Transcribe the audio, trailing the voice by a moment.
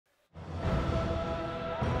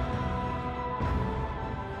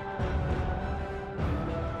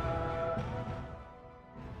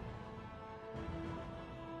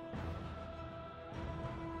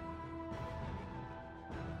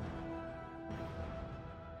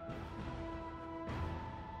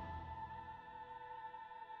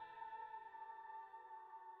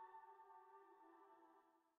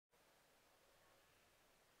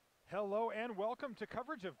Hello and welcome to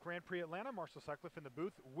coverage of Grand Prix Atlanta. Marshall Sutcliffe in the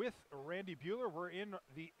booth with Randy Buehler. We're in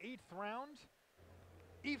the 8th round.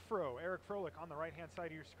 Eric Froelich on the right-hand side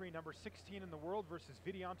of your screen, number 16 in the world versus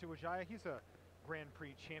Vidianto Wijaya. He's a Grand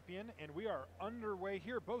Prix champion, and we are underway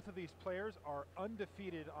here. Both of these players are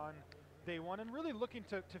undefeated on day one and really looking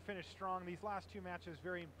to finish strong. These last two matches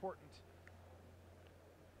very important,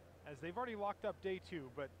 as they've already locked up day two,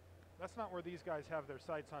 but that's not where these guys have their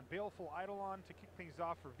sights on. Baleful Eidolon to kick things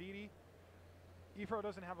off for Vidi. Efro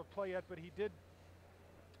doesn't have a play yet, but he did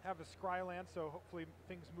have a Scryland, so hopefully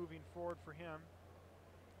things moving forward for him.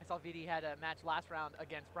 I saw Vidi had a match last round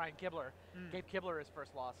against Brian Kibler. Gave Kibler his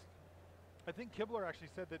first loss. I think Kibler actually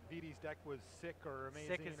said that Vidi's deck was sick or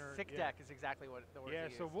amazing. Sick deck is exactly what the word he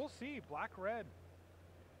used. So we'll see. Black-red.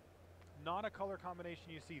 Not a color combination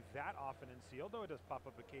you see that often in Sealed, though it does pop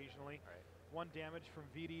up occasionally. Right. 1 damage from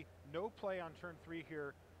Vidi. No play on turn 3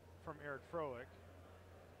 here from Eric Froelich.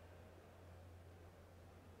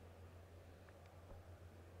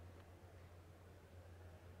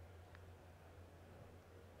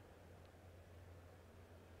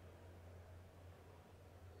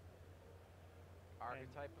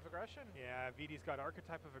 Archetype of aggression. Yeah, Vidi's got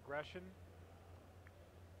Archetype of Aggression.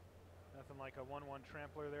 Nothing like a 1/1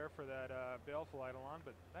 trampler there for that Baleful Eidolon,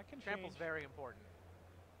 but that can change. Trample's very important.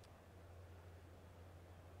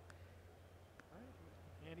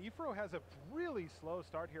 And Efro has a really slow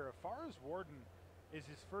start here. Afar's Warden is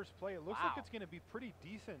his first play. It looks like it's going to be pretty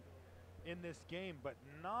decent in this game, but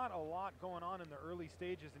not a lot going on in the early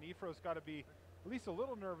stages, and Efro's got to be at least a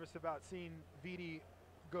little nervous about seeing Vidi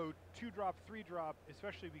go 2-drop, 3-drop,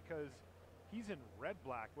 especially because he's in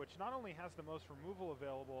red-black, which not only has the most removal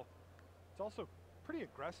available, it's also pretty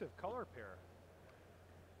aggressive color pair.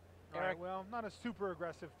 Eric, well, not a super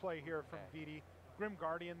aggressive play here from Vidi. Grim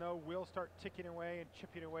Guardian, though, will start ticking away and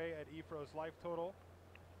chipping away at Efro's life total.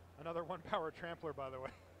 Another 1-power trampler, by the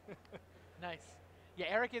way. Nice. Yeah,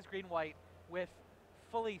 Eric is green-white with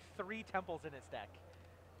fully 3 temples in his deck.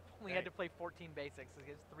 Only had to play 14 basics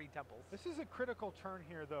against 3 temples. This is a critical turn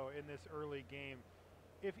here, though, in this early game.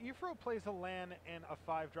 If Efro plays a land and a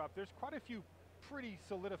 5-drop, there's quite a few pretty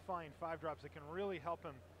solidifying 5-drops that can really help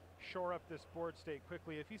him shore up this board state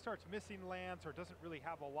quickly. If he starts missing lands or doesn't really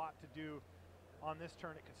have a lot to do on this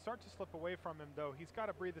turn, it can start to slip away from him, though. He's got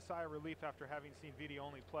to breathe a sigh of relief after having seen Vidi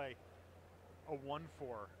only play a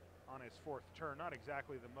 1/4 on his 4th turn. Not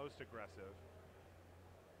exactly the most aggressive.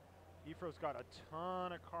 Efro's got a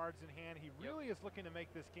ton of cards in hand. He really is looking to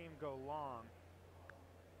make this game go long.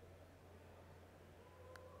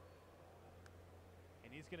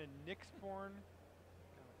 And he's going to Nyxborn,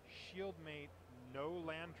 Shieldmate, no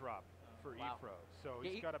land drop for Efro. So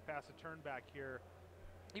he's got to pass a turn back here.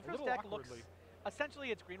 Efro's deck looks, essentially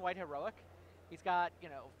it's green-white heroic. He's got,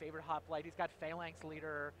 Favorite Hoplite. He's got Phalanx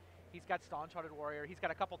Leader. He's got Staunch-Hearted Warrior. He's got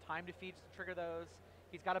a couple time defeats to trigger those.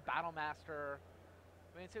 He's got a Battle Master.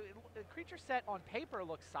 I mean, so the creature set on paper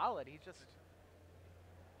looks solid. He just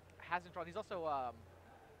hasn't drawn. He's also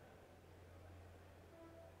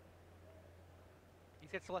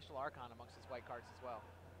he's got Celestial Archon amongst his white cards as well.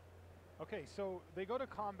 Okay, so they go to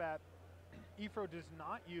combat. Efro does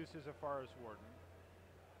not use his Afar's Warden.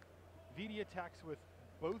 Vidi attacks with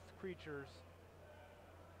both creatures.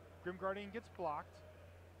 Grim Guardian gets blocked.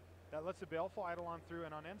 That lets the Baleful Eidolon through,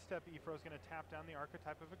 and on end step, Efro's going to tap down the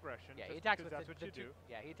Archetype of Aggression. Yeah, he attacks with that's what you do.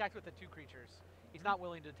 Yeah, he attacks with the 2 creatures. He's not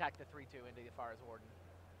willing to attack the 3/2 into the Afar's Warden.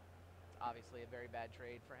 Obviously, a very bad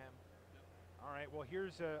trade for him. All right, well,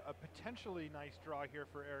 here's a potentially nice draw here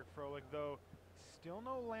for Eric Froelich, though still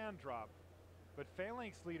no land drop. But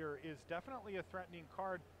Phalanx Leader is definitely a threatening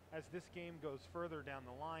card as this game goes further down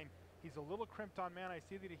the line. He's a little crimped on mana. I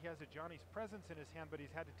see that he has a Johnny's Presence in his hand, but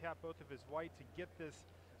he's had to tap both of his white to get this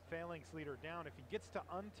Phalanx Leader down. If he gets to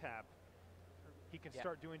untap, he can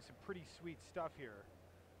start doing some pretty sweet stuff here.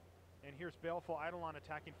 And here's Baleful Eidolon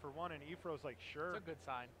attacking for 1, and Efro's like, sure. It's a good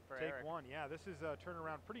sign for Take Eric. 1. Yeah, this is turn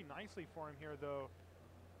around pretty nicely for him here, though.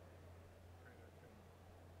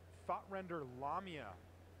 Thought Render Lamia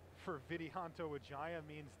for Vidianto Wijaya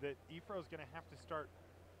means that Efro's going to have to start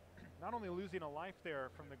not only losing a life there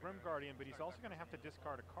from the Grim Guardian, but he's also going to have to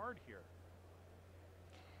discard a card here.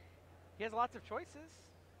 He has lots of choices.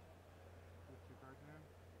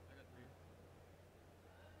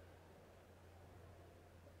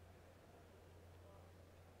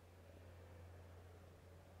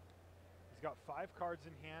 He's got 5 cards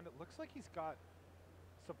in hand. It looks like he's got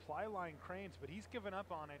Supply Line Cranes, but he's given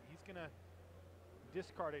up on it. He's going to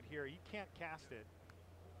discard it here. He can't cast it.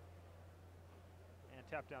 And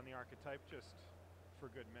tap down the Archetype just for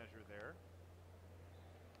good measure there.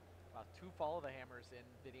 Wow, 2 Follow the Hammers in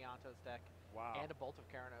Vidianto's deck. Wow. And a Bolt of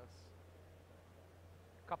Keranos.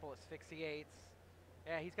 A couple Asphyxiates.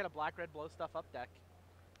 Yeah, he's got a black-red blow stuff up deck.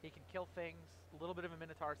 He can kill things. A little bit of a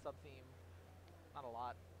Minotaur sub-theme. Not a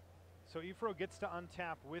lot. So Ifro gets to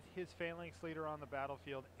untap with his Phalanx Leader on the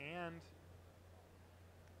battlefield and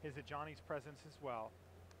his Ajani's Presence as well.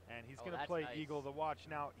 And he's going to play nice. Eagle of the Watch.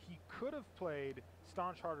 Now, he could have played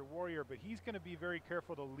Staunch-Hearted Warrior, but he's going to be very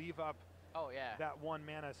careful to leave up that 1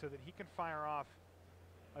 mana so that he can fire off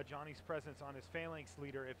Ajani's Presence on his Phalanx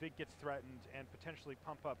Leader if it gets threatened and potentially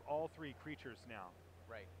pump up all 3 creatures now.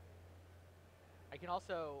 Right. I can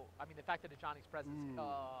also, I mean, the fact that Ajani's Presence,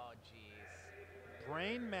 oh, jeez.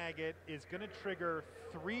 Brain Maggot is going to trigger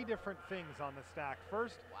 3 different things on the stack.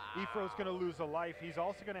 First, Ifro's going to lose a life. He's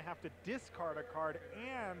also going to have to discard a card,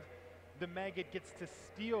 and the Maggot gets to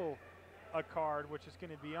steal a card, which is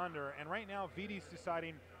going to be under. And right now, Vidi's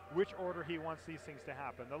deciding which order he wants these things to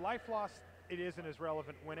happen. The life loss, it isn't as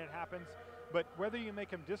relevant when it happens, but whether you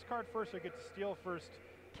make him discard first or get to steal first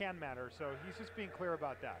can matter. So he's just being clear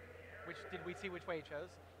about that. Did we see which way he chose?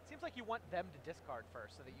 Seems like you want them to discard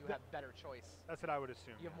first so that you have better choice. That's what I would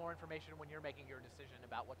assume. You have more information when you're making your decision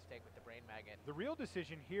about what to take with the Brain Maggot. The real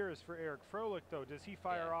decision here is for Eric Froelich, though. Does he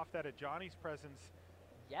fire off that Ajani's Presence?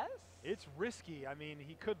 Yes. It's risky. I mean,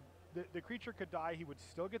 he could. The creature could die. He would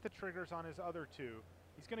still get the triggers on his other 2.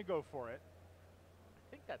 He's going to go for it.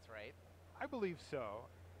 I think that's right. I believe so.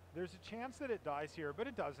 There's a chance that it dies here, but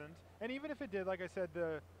it doesn't. And even if it did, like I said,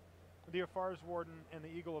 the Afar's Warden and the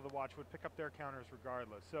Eagle of the Watch would pick up their counters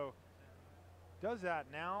regardless. So does that.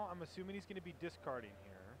 Now I'm assuming he's going to be discarding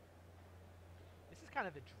here. This is kind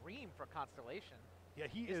of the dream for Constellation. Yeah,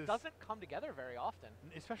 This doesn't come together very often.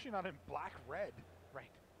 Especially not in black-red. Right.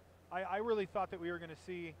 I really thought that we were going to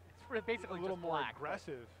see it's basically a little just more black,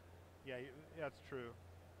 aggressive. Yeah, that's true.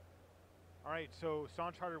 All right, so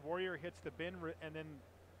Staunch-Hearted Warrior hits the bin, and then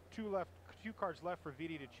 2 cards left for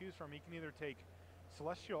Vidi to choose from. He can either take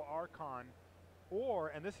Celestial Archon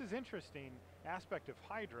or, and this is interesting, Aspect of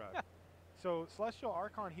Hydra. So Celestial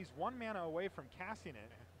Archon, he's 1 mana away from casting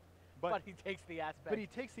it. But he takes the aspect. But he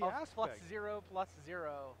takes the aspect.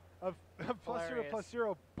 +0/+0. Of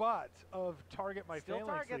 +0/+0, but of target my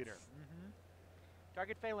Phalanx Leader.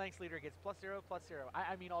 Target Phalanx Leader gets +0/+0.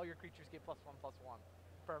 I mean, all your creatures get +1/+1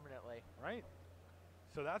 permanently. Right.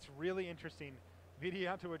 So that's really interesting.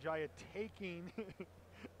 Vidianto Wijaya taking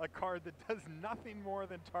a card that does nothing more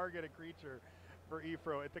than target a creature for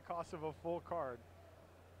Ifro at the cost of a full card.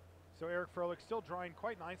 So Eric Froelich still drawing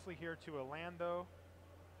quite nicely here to a land, though.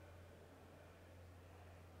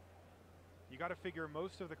 You got to figure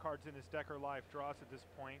most of the cards in his deck are live draws at this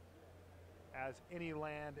point, as any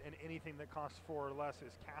land and anything that costs 4 or less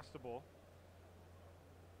is castable,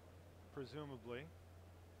 presumably.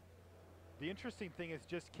 The interesting thing is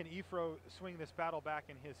just, can Ifro swing this battle back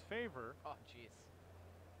in his favor? Oh, jeez.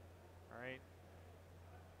 All right.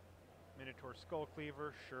 Minotaur Skull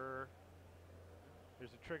Cleaver, sure.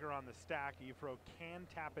 There's a trigger on the stack. Ifro can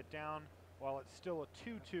tap it down while it's still a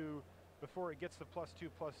 2/2 before it gets the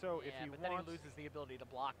 +2/+0 if he wants. Then he loses the ability to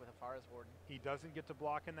block with Afar's Warden. He doesn't get to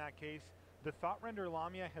block in that case. The Thoughtrender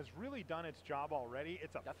Lamia has really done its job already.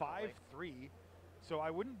 It's a 5/3, so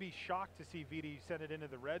I wouldn't be shocked to see Vidi send it into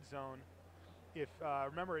the red zone. If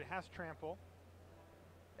remember, it has trample.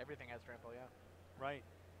 Everything has trample, yeah. Right.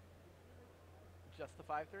 Just the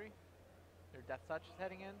 5/3? Their Death Touch is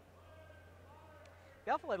heading in.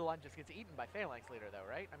 The Alpha Eidolon just gets eaten by Phalanx Leader, though,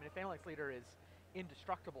 right? I mean, a Phalanx Leader is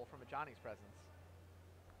indestructible from Ajani's Presence.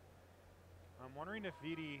 I'm wondering if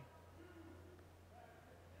Vidi...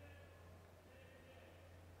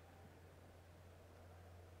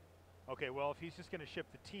 Okay, well, if he's just going to ship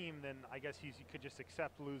the team, then I guess he could just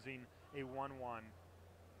accept losing a 1/1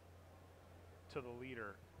 to the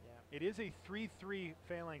leader. Yeah. It is a 3/3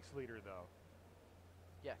 Phalanx Leader, though.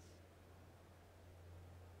 Yes.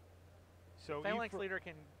 So Phalanx Leader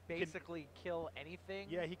can basically kill anything.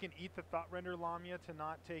 Yeah, he can eat the Thoughtrender Lamia to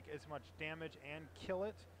not take as much damage and kill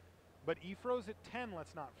it. But Ifro's at 10,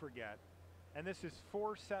 let's not forget. And this is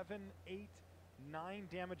 4, 7, 8, 9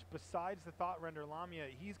 damage besides the Thoughtrender Lamia.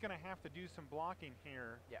 He's going to have to do some blocking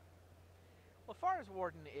here. Yeah. Well, Afar's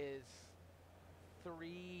Warden is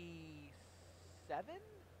 3/7?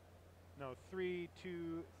 No, 3,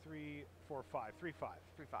 2, 3, 4, 5. 3/5.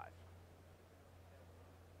 3/5.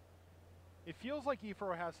 It feels like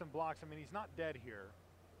Ifro has some blocks. I mean, he's not dead here.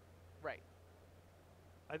 Right.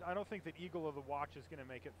 I don't think that Eagle of the Watch is going to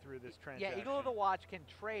make it through this transaction. Yeah, Eagle of the Watch can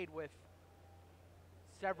trade with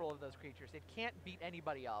several of those creatures. It can't beat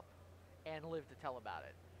anybody up and live to tell about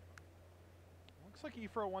it. Looks like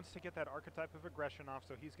Ifro wants to get that archetype of aggression off,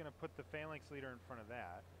 so he's going to put the Phalanx Leader in front of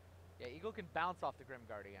that. Yeah, Eagle can bounce off the Grim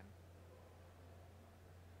Guardian.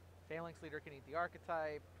 Phalanx Leader can eat the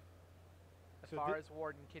Archetype. So Forest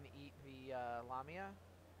Warden can eat the Lamia.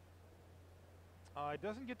 It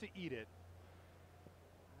doesn't get to eat it.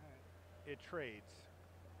 Alright. It trades.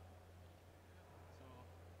 So,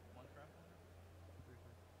 1 trap? 3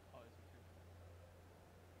 trap. Oh, it's a 2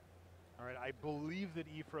 trap. All right, I believe that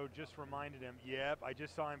Ifro just reminded him. Yep, I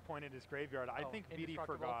just saw him point at his graveyard. I think Vidi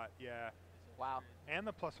indestructible. forgot. Yeah. Wow. And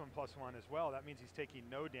the +1/+1 as well. That means he's taking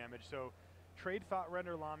no damage. So trade Thought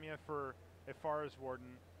Render Lamia for Ifara's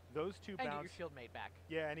Warden. Those two And bounce. get your shield mate back.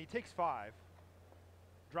 Yeah, and he takes 5.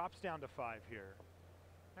 Drops down to 5 here.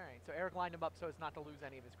 All right, so Eric lined him up so as not to lose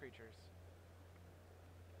any of his creatures.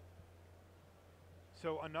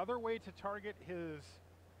 So another way to target his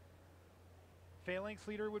Phalanx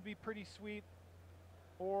Leader would be pretty sweet,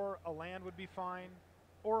 or a land would be fine,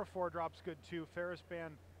 or a 4-drop's good too. Ferris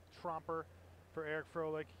Band Tromper for Eric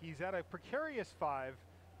Froelich. He's at a precarious 5,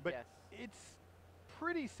 but yes. it's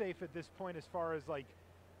pretty safe at this point as far as like,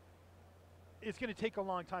 it's going to take a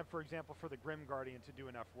long time, for example, for the Grim Guardian to do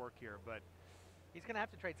enough work here, but He's going to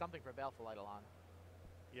have to trade something for Baleful Eidolon.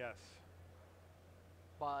 yes.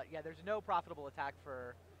 But yeah, there's no profitable attack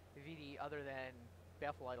for VD other than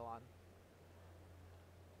Baleful Eidolon.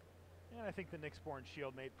 And I think the Nyxborn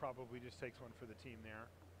Shieldmate probably just takes one for the team there.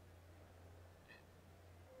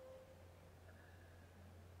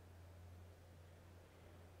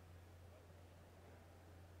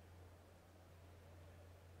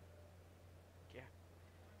 Yeah.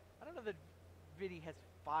 I don't know that Vidi has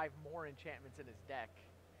 5 more enchantments in his deck.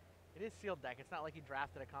 It is sealed deck. It's not like he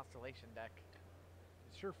drafted a Constellation deck.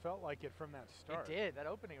 It sure felt like it from that start. It did. That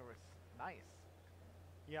opening was nice.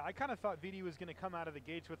 Yeah, I kind of thought Vidi was going to come out of the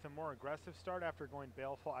gates with a more aggressive start after going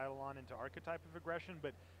Baleful Eidolon into Archetype of Aggression,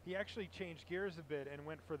 but he actually changed gears a bit and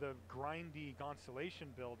went for the grindy Constellation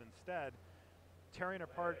build instead, tearing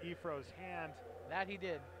apart Ifro's hand. That he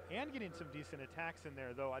did. And getting some decent attacks in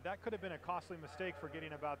there, though. That could have been a costly mistake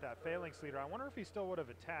forgetting about that Phalanx Leader. I wonder if he still would have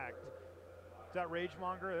attacked. Is that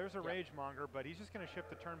Ragemonger? There's a Ragemonger, but he's just going to ship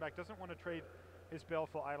the turn back. Doesn't want to trade his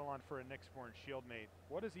Baleful Eidolon for a Nyxborn Shieldmate.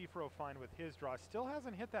 What does Ifro find with his draw? Still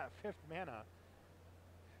hasn't hit that 5th mana.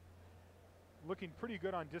 Looking pretty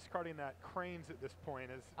good on discarding that Cranes at this point,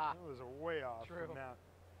 as it was a way off from that.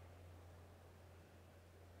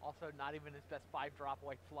 Also, not even his best 5-drop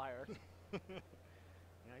white flyer.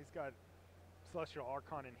 Yeah, he's got Celestial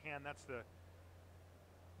Archon in hand. That's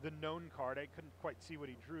the known card. I couldn't quite see what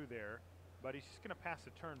he drew there, but he's just going to pass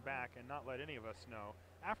the turn back and not let any of us know.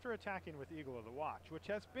 After attacking with Eagle of the Watch, which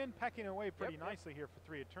has been pecking away pretty nicely here for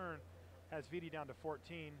 3 a turn, has Vidi down to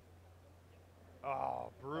 14.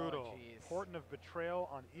 Oh, brutal. Oh, Portent of Betrayal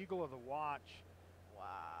on Eagle of the Watch.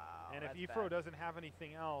 Wow. And if Ifro doesn't have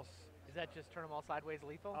anything else... Is that just turn them all sideways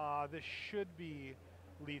lethal? This should be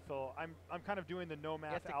lethal. I'm kind of doing the no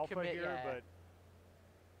math alpha here, but...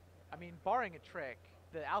 I mean, barring a trick,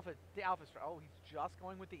 the alpha... Oh, he's just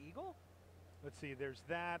going with the Eagle? Let's see, there's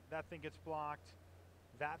that. That thing gets blocked.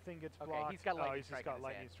 That thing gets blocked. Okay, he's got Lightning Strike. He's just got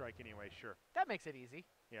Lightning Strike anyway, sure. That makes it easy.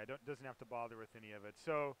 Yeah, doesn't have to bother with any of it.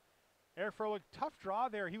 So, Eric Froelich, tough draw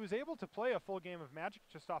there. He was able to play a full game of Magic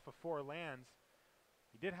just off of 4 lands.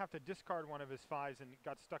 He did have to discard one of his 5s and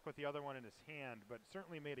got stuck with the other one in his hand, but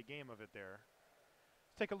certainly made a game of it there.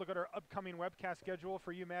 Let's take a look at our upcoming webcast schedule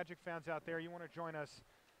for you Magic fans out there. You want to join us.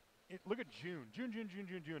 Look at June. June.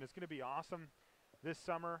 It's going to be awesome this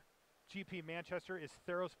summer. GP Manchester is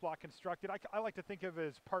Theros block constructed. I like to think of it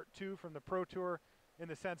as part 2 from the Pro Tour in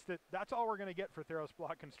the sense that that's all we're going to get for Theros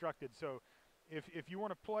block constructed. So if you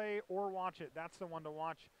want to play or watch it, that's the one to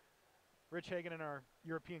watch. Rich Hagan and our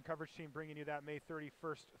European coverage team bringing you that May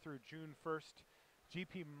 31st through June 1st.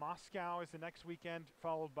 GP Moscow is the next weekend,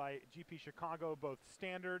 followed by GP Chicago, both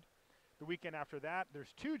standard. The weekend after that,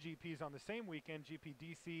 there's 2 GPs on the same weekend, GP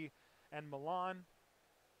DC and Milan.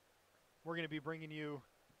 We're going to be bringing you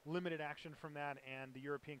limited action from that, and the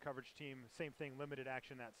European coverage team, same thing, limited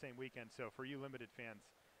action that same weekend. So for you limited fans,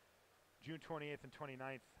 June 28th and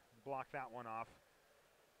 29th, block that one off.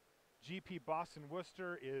 GP Boston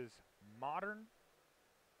Worcester is Modern.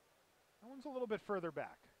 That one's a little bit further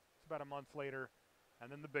back. It's about a month later.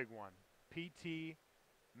 And then the big one, PT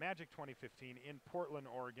Magic 2015 in Portland,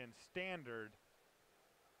 Oregon, standard,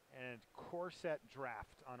 and core set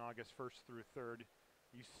draft on August 1st through 3rd.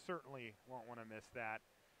 You certainly won't want to miss that.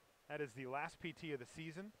 That is the last PT of the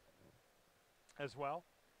season as well.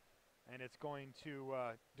 And it's going to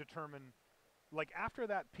determine, like after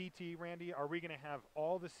that PT, Randy, are we going to have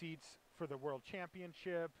all the seats for the World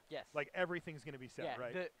Championship? Yes. Like everything's going to be set,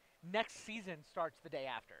 right? The next season starts the day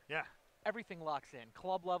after. Yeah. Everything locks in.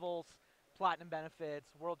 Club levels, platinum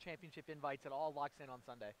benefits, World Championship invites, it all locks in on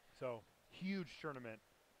Sunday. So huge tournament.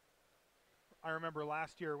 I remember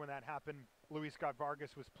last year when that happened, Luis Scott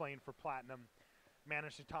Vargas was playing for Platinum,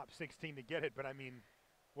 managed to top 16 to get it, but I mean,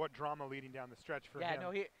 what drama leading down the stretch for him. Yeah,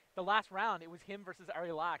 no, the last round, it was him versus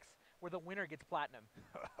Ari Lax, where the winner gets Platinum,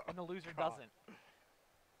 and the loser doesn't.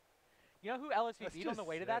 You know who LSV beat on the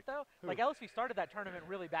way to that, though? Who? Like, LSV started that tournament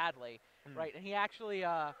really badly, right? And he actually,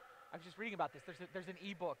 I was just reading about this. There's an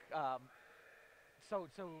ebook, so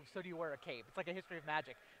do you wear a cape? It's like a history of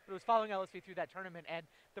magic. But it was following LSV through that tournament, and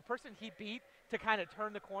the person he beat to kind of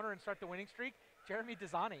turn the corner and start the winning streak, Jeremy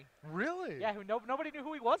Dizani. Really? Yeah, who nobody knew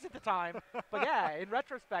who he was at the time. But yeah, in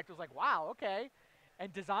retrospect, it was like, wow, okay.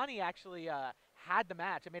 And Dizani actually had the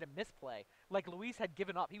match and made a misplay. Like, Luis had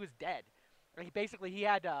given up. He was dead. Like, he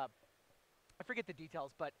had, I forget the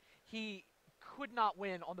details, but he could not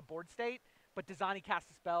win on the board state, but Dizani cast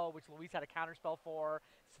a spell, which Luis had a counter spell for.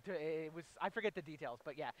 So it was, I forget the details,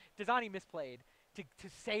 but yeah, Dizani misplayed to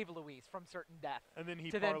save Luis from certain death. And then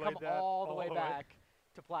he to then come that all the way back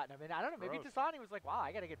to Platinum. And I don't know, maybe Dizani was like, wow,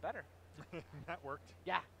 I got to get better. That worked.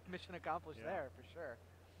 Yeah, mission accomplished there for sure.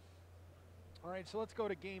 All right, so let's go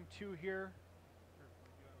to game 2 here.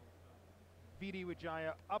 Vidi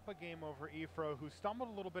Wijaya up a game over Ifro, who stumbled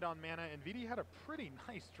a little bit on mana, and Vidi had a pretty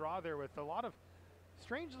nice draw there with a lot of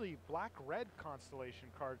strangely black-red constellation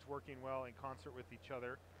cards working well in concert with each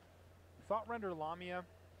other. Thought Render Lamia.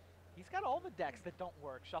 He's got all the decks that don't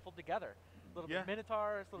work shuffled together. A little bit of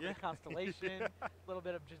Minotaurs, a little bit of Constellation, a little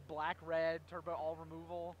bit of just black-red, turbo all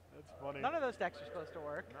removal. That's funny. None of those decks are supposed to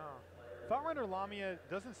work. No. Thought Render Lamia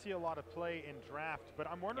doesn't see a lot of play in draft, but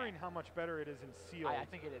I'm wondering how much better it is in sealed. I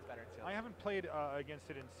think it is better in sealed. I haven't played against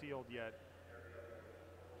it in sealed yet.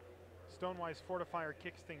 Stonewise Fortifier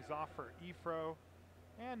kicks things off for Ifro,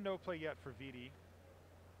 and no play yet for Vidi.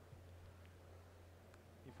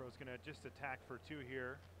 Ifro's going to just attack for 2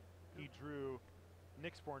 here. He drew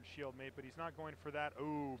Nyxborn Shieldmate, but he's not going for that.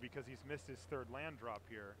 Oh, because he's missed his 3rd land drop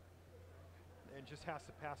here. And just has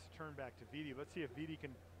to pass the turn back to Vidi. Let's see if Vidi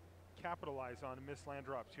can capitalize on missed land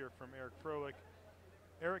drops here from Eric Froelich.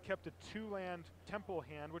 Eric kept a 2-land Temple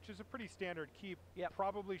hand, which is a pretty standard keep. Yep.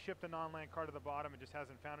 Probably shipped a non-land card to the bottom and just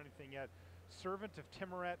hasn't found anything yet. Servant of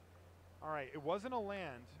Timuret. All right, it wasn't a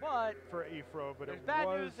land for Ifro, but it was bad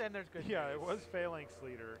news and there's good news. Yeah, it was Phalanx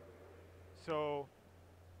Leader. So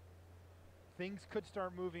things could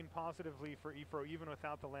start moving positively for Ifro even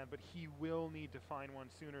without the land, but he will need to find one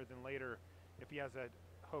sooner than later if he has a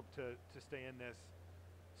hope to stay in this.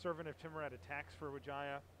 Servant of Timuret attacks for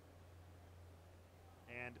Wijaya,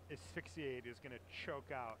 and Asphyxiate is going to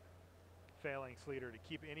choke out Phalanx Leader to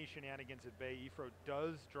keep any shenanigans at bay. Ifro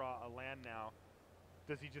does draw a land now.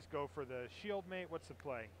 Does he just go for the Shieldmate? What's the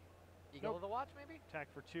play? Eagle of the Watch, maybe? Attack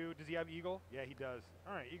for 2. Does he have Eagle? Yeah, he does.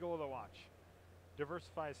 All right, Eagle of the Watch.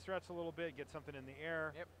 Diversify his threats a little bit, get something in the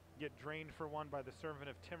air, get drained for 1 by the Servant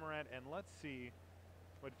of Timuret, and let's see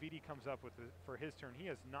what Vidi comes up with for his turn. He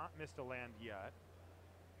has not missed a land yet.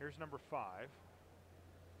 Here's number 5.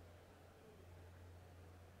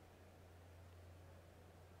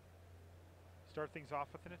 Start things off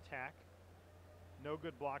with an attack. No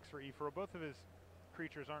good blocks for Ifro. Both of his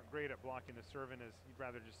creatures aren't great at blocking the Servant, as he'd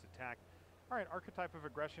rather just attack. All right, Archetype of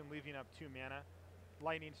Aggression leaving up 2 mana.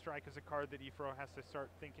 Lightning Strike is a card that Ifro has to start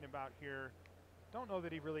thinking about here. Don't know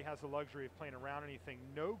that he really has the luxury of playing around anything.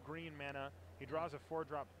 No green mana. He draws a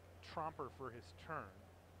 4-drop Tromper for his turn.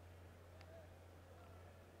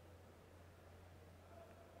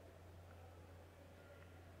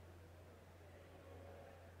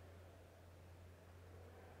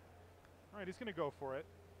 All right, he's going to go for it.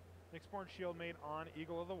 Nyxborn Shieldmate on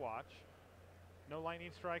Eagle of the Watch. No Lightning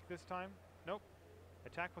Strike this time. Nope.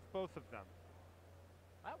 Attack with both of them.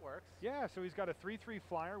 That works. Yeah, so he's got a 3/3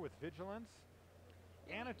 flyer with Vigilance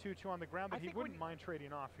and a 2/2 on the ground that he wouldn't mind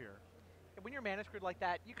trading off here. When you're mana screwed like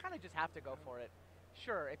that, you kind of just have to go for it.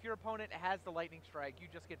 Sure, if your opponent has the Lightning Strike, you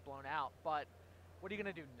just get blown out. But what are you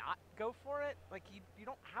going to do, not go for it? Like, you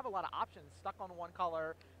don't have a lot of options. Stuck on 1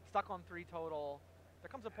 color, stuck on 3 total. There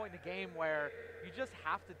comes a point in the game where you just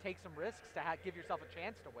have to take some risks to give yourself a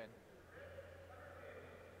chance to win.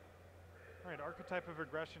 All right, Archetype of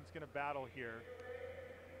Aggression is going to battle here.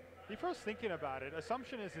 Ifro's thinking about it.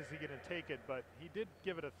 Assumption is he going to take it, but he did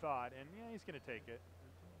give it a thought, and yeah, he's going to take it.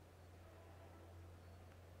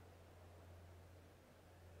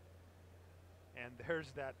 And there's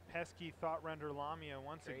that pesky Thought Render Lamia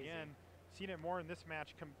once again. Seen it more in this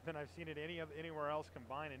match than I've seen it anywhere else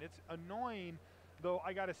combined, and it's annoying. Though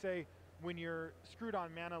I got to say, when you're screwed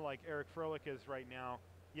on mana like Eric Froelich is right now,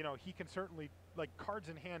 you know, he can certainly, like, cards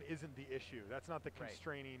in hand isn't the issue. That's not the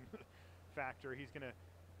constraining factor. He's going to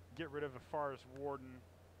get rid of Afar's Warden.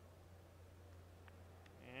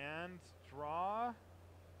 And draw.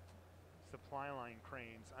 supply line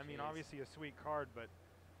cranes. I mean, Jeez. obviously a sweet card, but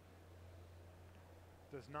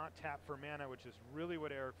does not tap for mana, which is really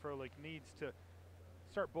what Eric Froelich needs to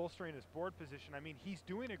start bolstering his board position. I mean, he's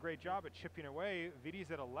doing a great job at chipping away.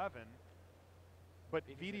 Vidi's at 11, but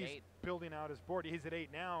Vidi's building out his board. He's at 8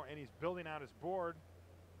 now, and he's building out his board.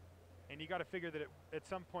 And you got to figure that at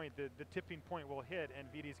some point the tipping point will hit,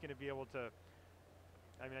 and Vidi's going to be able to.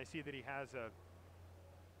 I mean, I see that he has a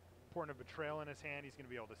Point of Betrayal in his hand. He's going to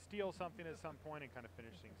be able to steal something at some point and kind of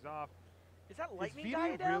finish things off. Is that lightning Is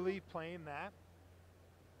Vidi diadem? really playing that?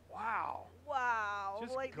 Wow. Wow.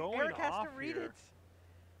 Just like going Eric has off to read here. it.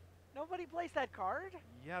 Nobody plays that card.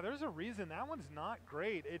 Yeah, there's a reason. That one's not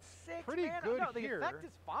great. It's 6 pretty mana. good no, here. The effect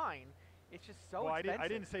is fine. It's just so well, expensive. I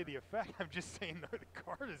didn't say the effect. I'm just saying the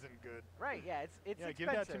card isn't good. Right, yeah, it's yeah, expensive.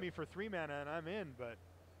 give that to me for 3 mana and I'm in, but.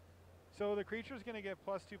 So the creature's going to get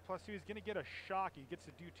 +2/+2. He's going to get a shock. He gets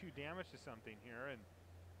to do 2 damage to something here, and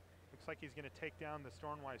looks like he's going to take down the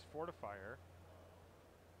Stormwise Fortifier.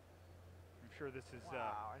 I'm sure this is.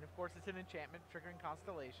 Wow, and of course it's an enchantment triggering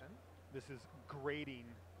Constellation. This is grating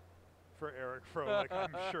for Eric Froelich,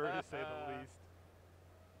 I'm sure, to say the least.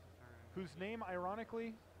 Whose name,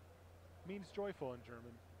 ironically, means joyful in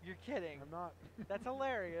German. You're kidding. I'm not. That's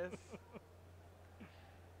hilarious.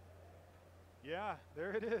 Yeah,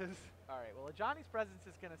 there it is. All right, well, Johnny's Presence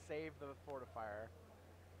is going to save the Fortifier.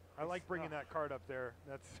 I like bringing that card up there.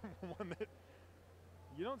 That's one that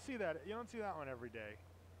you don't see that. You don't see that one every day.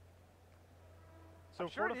 So I'm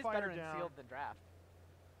sure it is better in down. sealed than draft.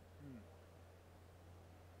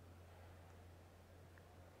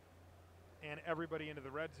 And everybody into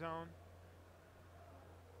the red zone.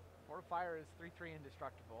 Fortifier is 3/3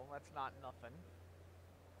 indestructible. That's not nothing.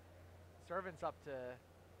 Servant's up to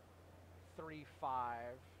 3/5.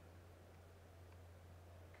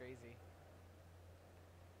 Crazy.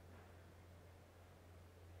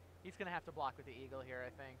 He's going to have to block with the Eagle here, I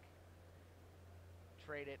think.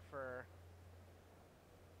 Trade it for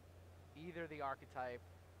either the Archetype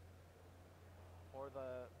or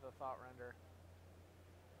the Thought Render.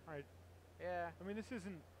 All right. Yeah. I mean, this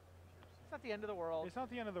isn't. It's not the end of the world. It's not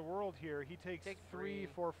the end of the world here. He takes Take 3,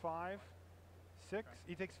 3. 4, 5, 6.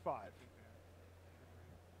 He takes 5.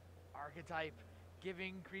 Archetype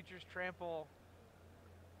giving creatures trample.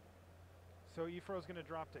 So Ifro's going to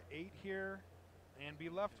drop to 8 here and be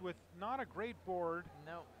left with not a great board,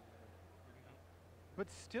 No. but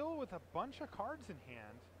still with a bunch of cards in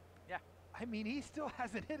hand. Yeah. I mean, he still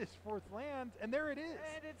hasn't hit his 4th land, and there it is.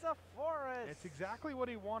 And it's a forest. It's exactly what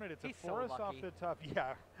he wanted. It's He's a so forest off lucky. the top.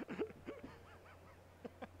 Yeah.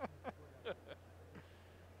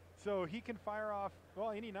 So he can fire off,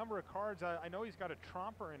 well, any number of cards. I know he's got a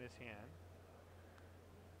Tromper in his hand.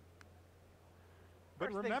 But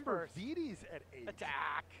First things remember, first. Vidi's at 8.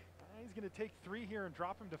 Attack. He's going to take 3 here and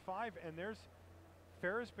drop him to 5, and there's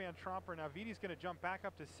Ferris Band Tromper. Now Vidi's going to jump back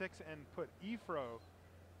up to 6 and put Ifro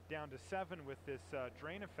down to 7 with this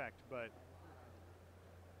drain effect, but...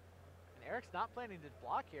 And Eric's not planning to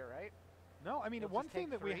block here, right? No, I mean, We'll one just thing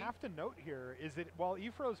take that we 3. have to note here is that while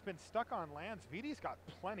Ifro's been stuck on lands, Vidi's got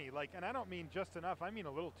plenty, and I don't mean just enough, I mean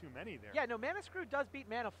a little too many there. Yeah, no, Mana Screw does beat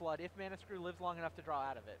Mana Flood if Mana Screw lives long enough to draw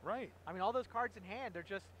out of it. Right. I mean, all those cards in hand are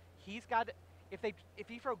just, he's got, if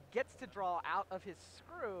Ifro gets to draw out of his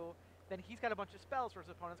screw, then he's got a bunch of spells where his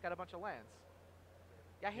opponent's got a bunch of lands.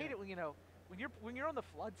 Yeah, I hate it when, when you're on the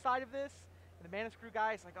Flood side of this, and the Mana Screw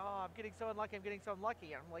guy is like, oh, I'm getting so unlucky, I'm getting so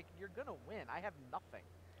unlucky. And I'm like, you're going to win. I have nothing.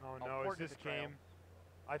 Oh, no, is this game?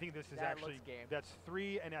 I think this is actually, that's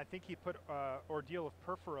 3, and I think he put Ordeal of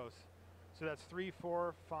Perforos. So that's 3,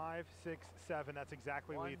 4, 5, 6, 7. That's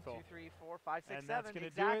exactly 1, lethal. 2, 3, 4, 5, 6, and 7. that's going to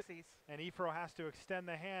do it. And Ifro has to extend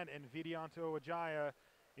the hand, and Vidianto Wijaya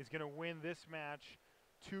is going to win this match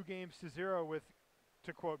 2-0 with,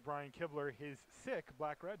 to quote Brian Kibler, his sick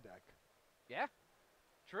black-red deck. Yeah,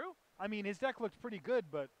 true. I mean, his deck looked pretty good,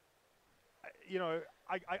 but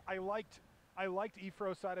I liked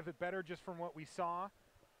Ifro's side of it better just from what we saw.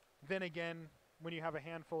 Then again, when you have a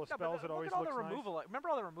handful of spells, it always looks nice. Remember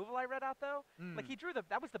all the removal I read out though? Like he drew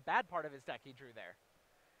that was the bad part of his deck. He drew there.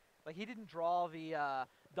 Like he didn't draw the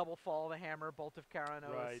double fall of the hammer, bolt of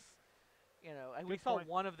Karanos. Right. And we saw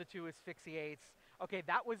one of the 2 asphyxiates. Okay,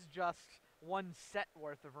 that was just 1 set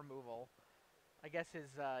worth of removal. I guess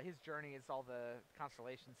his journey is all the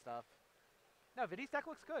constellation stuff. No, Vidi's deck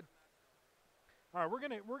looks good. All right,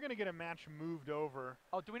 we're gonna get a match moved over.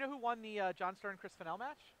 Oh, do we know who won the John Stern Chris Fennell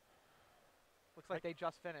match? Looks like they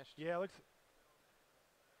just finished. Yeah, looks.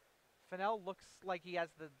 Fennell looks like he has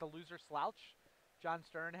the loser slouch. John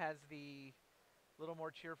Stern has the little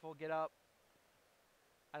more cheerful get up.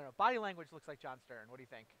 I don't know. Body language looks like John Stern. What do you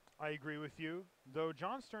think? I agree with you, though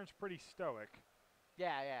John Stern's pretty stoic.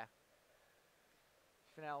 Yeah, yeah.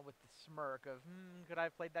 Fennell with the smirk of, could I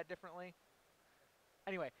have played that differently?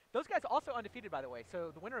 Anyway, those guys also undefeated, by the way.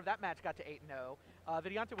 So the winner of that match got to 8-0.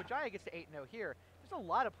 Vidianto Wijaya gets to 8-0 here. There's a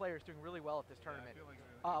lot of players doing really well at this tournament.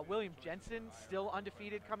 Like William Jensen still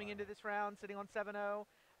undefeated coming into this round, sitting on 7-0.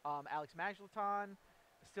 Alex Majlaton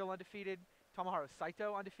still undefeated. Tomoharu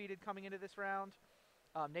Saito undefeated coming into this round.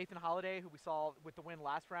 Nathan Holiday, who we saw with the win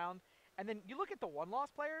last round. And then you look at the one-loss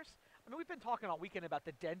players. I mean, we've been talking all weekend about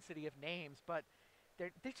the density of names, but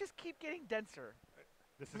they just keep getting denser.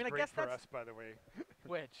 This is I mean, I great guess for that's us, by the way.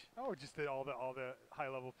 Which? Oh, just all the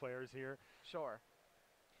high-level players here. Sure.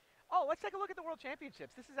 Oh, let's take a look at the World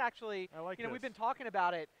Championships. This is actually, I like we've this. been talking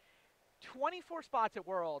about it. 24 spots at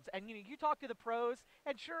Worlds, and you talk to the pros,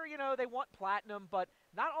 and sure, they want platinum, but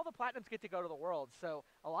not all the platinums get to go to the Worlds. So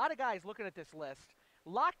a lot of guys looking at this list,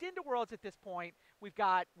 locked into Worlds at this point. We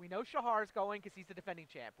know Shahar's going because he's the defending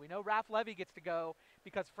champ. We know Ralph Levy gets to go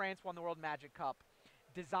because France won the World Magic Cup.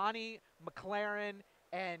 Desani, McLaren,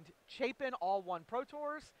 and Chapin all won Pro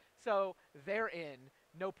Tours, so they're in,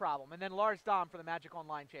 no problem. And then Lars Dom for the Magic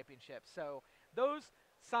Online Championship. So those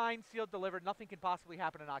signed, sealed, delivered. Nothing can possibly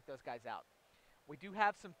happen to knock those guys out. We do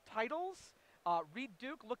have some titles. Reed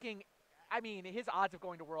Duke looking, his odds of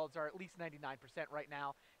going to Worlds are at least 99% right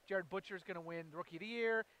now. Jared Butcher's going to win Rookie of the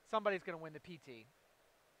Year. Somebody's going to win the PT.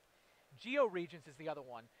 Geo Regions is the other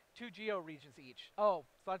one. 2 Geo Regions each. Oh,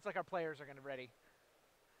 so it's like our players are going to be ready.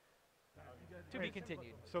 To be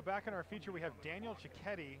continued. So back in our feature, we have Daniel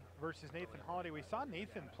Cicchetti versus Nathan Holiday. We saw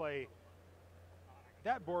Nathan play.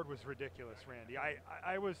 That board was ridiculous, Randy.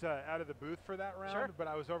 I was out of the booth for that round, Sure. but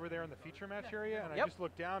I was over there in the feature match area, and Yep. I just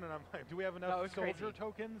looked down, and I'm like, do we have No, enough it was soldier crazy.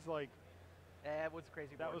 tokens? Like, It was a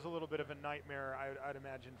crazy that board. was a little bit of a nightmare, I'd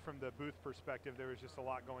imagine, from the booth perspective. There was just a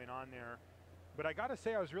lot going on there. But I got to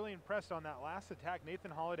say, I was really impressed on that last attack.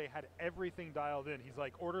 Nathan Holiday had everything dialed in. He's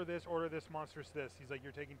like, order this, monstrous this. He's like,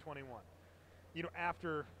 you're taking 21.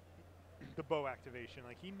 After the bow activation.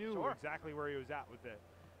 Like, he knew Sure. exactly where he was at with it.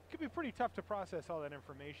 It could be pretty tough to process all that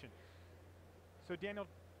information. So Daniel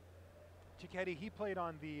Cicchetti, he played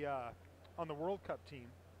on the World Cup team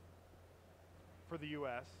for the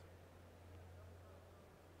U.S.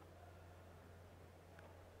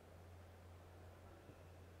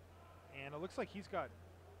 And it looks like he's got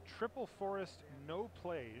triple forest, no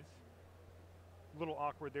plays. A little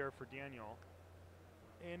awkward there for Daniel.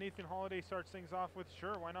 And Nathan Holiday starts things off with,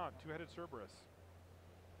 sure, why not? Two-headed Cerberus.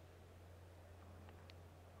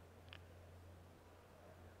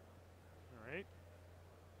 All right.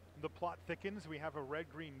 The plot thickens. We have a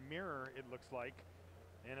red-green mirror, it looks like.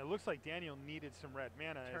 And it looks like Daniel needed some red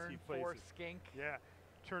mana as he Turn plays 4 it. skink. Yeah.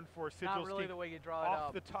 Turn 4 sigil Not really skink the way you draw it off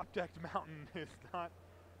up. the top-decked mountain is not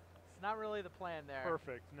It's not really the plan there.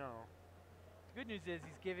 perfect, no. The good news is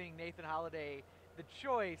he's giving Nathan Holiday the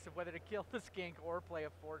choice of whether to kill the skink or play a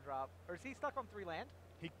 4-drop. Or is he stuck on 3 land?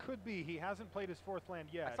 He could be. He hasn't played his 4th land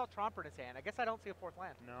yet. I saw Tromper in his hand. I guess I don't see a 4th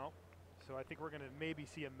land. No. So I think we're going to maybe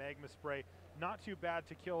see a Magma Spray. Not too bad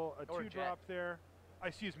to kill a Or a 2-drop Jet. there.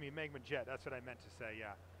 Excuse me, Magma Jet. That's what I meant to say,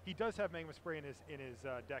 yeah. He does have Magma Spray in his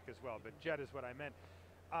deck as well, but Jet is what I meant.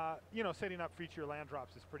 Setting up feature land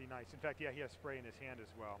drops is pretty nice. In fact, yeah, he has Spray in his hand as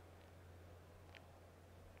well.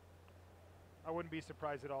 I wouldn't be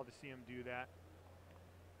surprised at all to see him do that.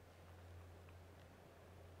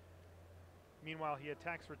 Meanwhile, he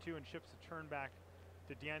attacks for 2 and ships a turn back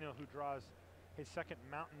to Daniel, who draws his second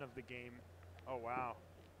mountain of the game. Oh, wow.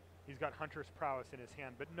 He's got Hunter's Prowess in his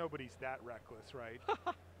hand, but nobody's that reckless, right?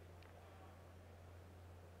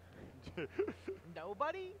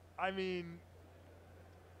 Nobody? I mean...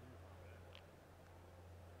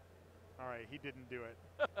 All right, he didn't do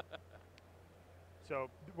it.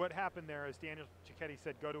 So what happened there is Daniel Cicchetti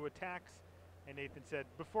said, go to attacks, and Nathan said,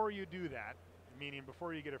 before you do that, meaning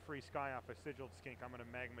before you get a free sky off a sigiled skink, I'm going to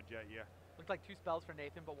Magma Jet you. Looks like 2 spells for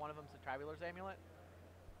Nathan, but one of them's the Traveler's Amulet.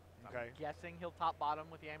 Okay. I'm guessing he'll top bottom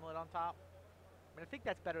with the amulet on top. I think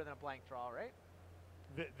that's better than a blank draw, right?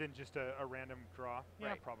 Than just a random draw? Yeah,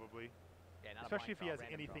 Right. probably. Yeah, not a Especially blank if he draw, has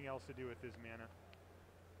random anything draw. else to do with his mana.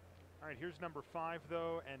 All right, here's number 5,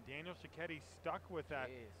 though, and Daniel Cicchetti stuck with that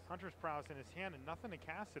Jeez. Hunter's Prowess in his hand and nothing to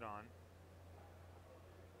cast it on.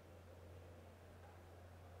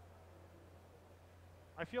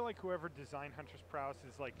 I feel like whoever designed Hunter's Prowess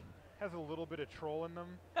is like has a little bit of troll in them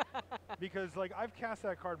because like I've cast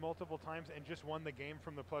that card multiple times and just won the game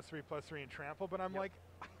from the +3/+3 and trample, but I'm Yep. like,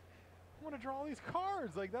 I want to draw all these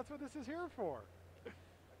cards. Like that's what this is here for.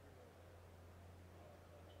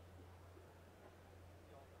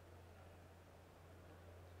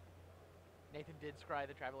 Nathan did scry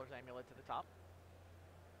the Traveler's Amulet to the top.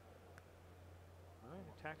 All right,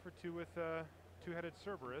 attack for 2 with two-headed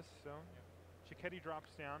Cerberus. So Cicchetti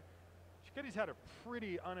drops down. Cicchetti's had a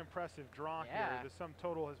pretty unimpressive draw here. The sum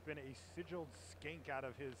total has been a sigiled skink out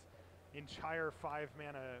of his entire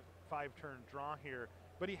 5-mana, 5-turn draw here.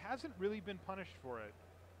 But he hasn't really been punished for it.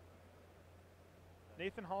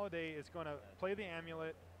 Nathan Holiday is going to play the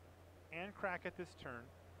amulet and crack at this turn.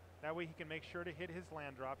 That way he can make sure to hit his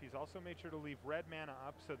land drop. He's also made sure to leave red mana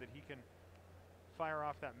up so that he can fire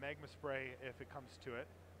off that magma spray if it comes to it.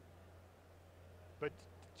 But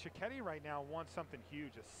Cicchetti right now wants something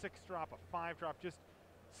huge, a 6-drop, a 5-drop, just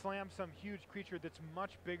slam some huge creature that's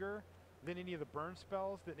much bigger than any of the burn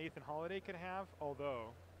spells that Nathan Holiday could have, although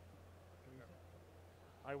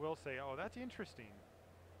I will say, oh, that's interesting.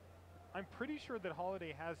 I'm pretty sure that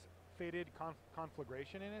Holiday has Faded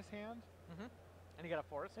Conflagration in his hand. Mm-hmm. And he got a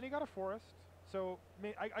forest. And he got a forest. So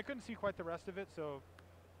I couldn't see quite the rest of it, so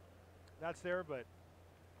that's there, but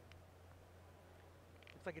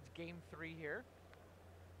looks like it's game 3 here.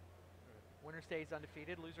 Winner stays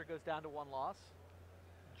undefeated, loser goes down to 1 loss.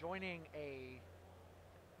 Joining a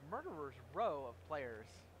murderer's row of players.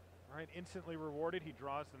 All right, instantly rewarded. He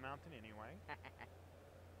draws the mountain anyway.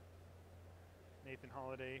 Nathan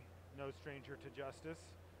Holiday, no stranger to justice.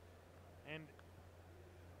 And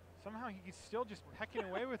somehow he's still just pecking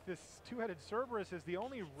away with this two-headed Cerberus as the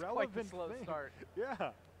only relevant quite the slow thing. Start.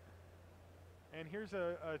 Yeah. And here's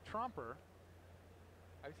a Tromper.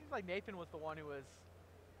 It seems like Nathan was the one who was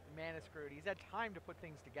mana screwed. He's had time to put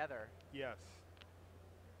things together. Yes.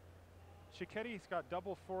 Cicchetti's got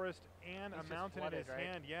double forest and a mountain in his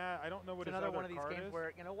hand. Yeah, I don't know what his other one of these card games is.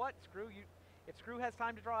 where, you know what, Screw, if Screw has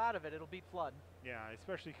time to draw out of it, it'll beat Flood. Yeah,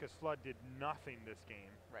 especially because Flood did nothing this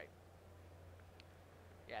game. Right.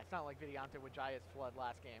 Yeah, it's not like Vidianto Wijaya's Flood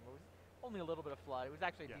last game. It was only a little bit of Flood. It was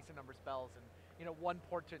actually a decent number of spells and, you know, 1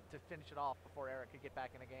 port to finish it off before Eric could get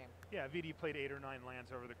back in the game. Yeah, Vidi played 8 or 9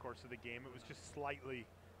 lands over the course of the game. It was just slightly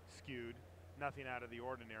skewed. Nothing out of the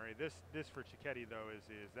ordinary. This for Cicchetti, though, is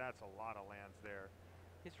that's a lot of lands there.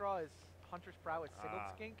 His draw is Hunter's Prowess,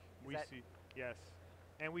 Sigiled Skink. We see, yes.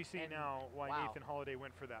 And we see now why Nathan Holiday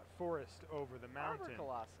went for that forest over the mountain. Arbor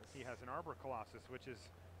Colossus. He has an Arbor Colossus, which is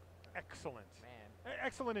excellent. Man.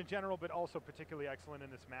 Excellent in general, but also particularly excellent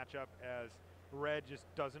in this matchup as red just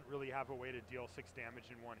doesn't really have a way to deal 6 damage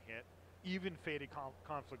in 1 hit. Even Faded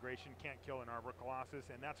Conflagration can't kill an Arbor Colossus,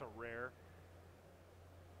 and that's a rare.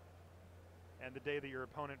 And the day that your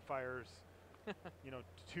opponent fires, you know,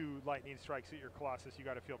 2 lightning strikes at your Colossus, you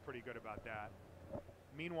got to feel pretty good about that.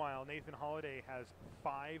 Meanwhile, Nathan Holiday has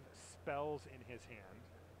 5 spells in his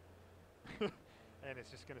hand. And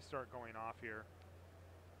it's just going to start going off here.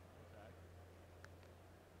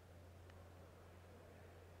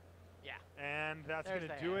 Yeah. And that's going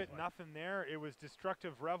to do it. Nothing there. It was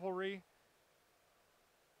Destructive Revelry.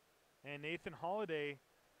 And Nathan Holiday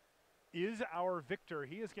is our victor.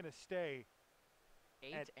 He is going to stay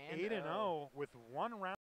at 8-0 with 1 round.